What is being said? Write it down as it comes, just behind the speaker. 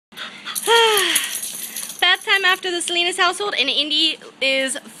after the Salinas household, and Indy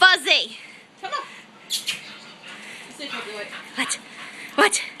is fuzzy. Come on. Let's see if he'll do it. What?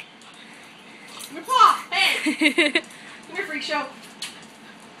 What? Your paw. Hey. Come here, freak show.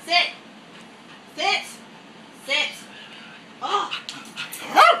 Sit. Sit. Sit. Oh.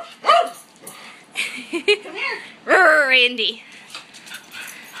 Come here. Rrr, Indy.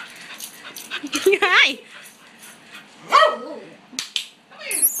 Hi. Come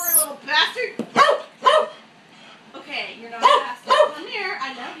here, furry little bastard. Okay, you're not a bastard. Come here.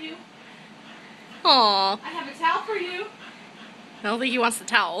 I love you. Aw. I have a towel for you. I don't think he wants the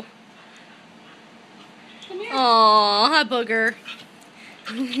towel. Come here. Aw, hi, booger.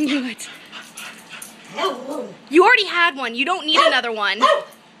 What? You already had one. You don't need another one.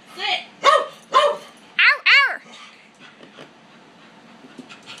 Sit. Ow, ow.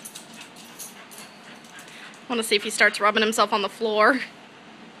 I want to see if he starts rubbing himself on the floor.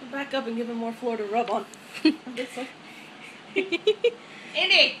 Back up and give him more floor to rub on.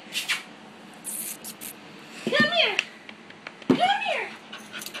 Indy. Come here. Come here.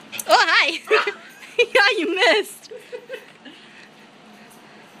 Oh, hi. Yeah, you missed.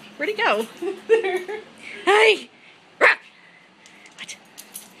 Where'd he go? Hey. What? What?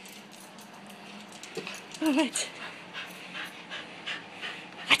 What?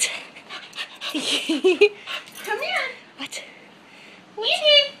 Come here. What?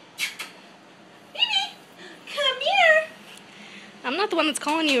 Indy. Indy. Come here. I'm not the one that's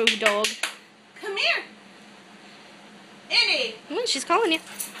calling you, dog. Come here. Indy. Oh, she's calling you.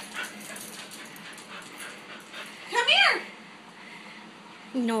 Come here.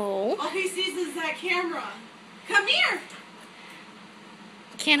 No. All he sees is that camera. Come here.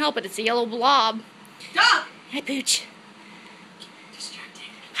 Can't help it. It's a yellow blob. Stop. Hi, Pooch.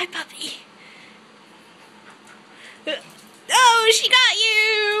 Distracted. Hi, puppy. Oh, she got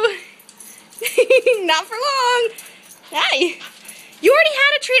you. Not for long. Hi. You already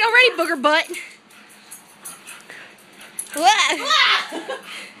had a treat already, booger butt. Ole!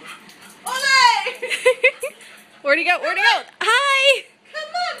 Where'd he go? Where'd he go? Hi.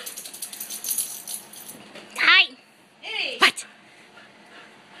 Come on. Hi. Hey. What?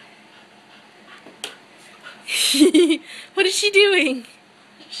 What is she doing?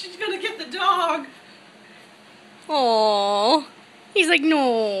 She's gonna get the dog. Aww. He's like,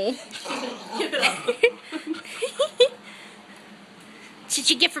 no. Give it up. That's what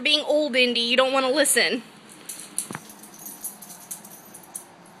you get for being old, Indy. You don't want to listen.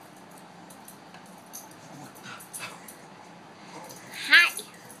 Hi.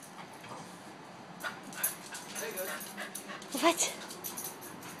 There you go. What?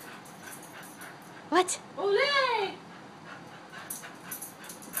 What? Ole!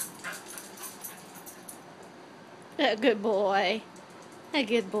 A good boy. A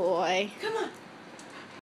good boy. Come on.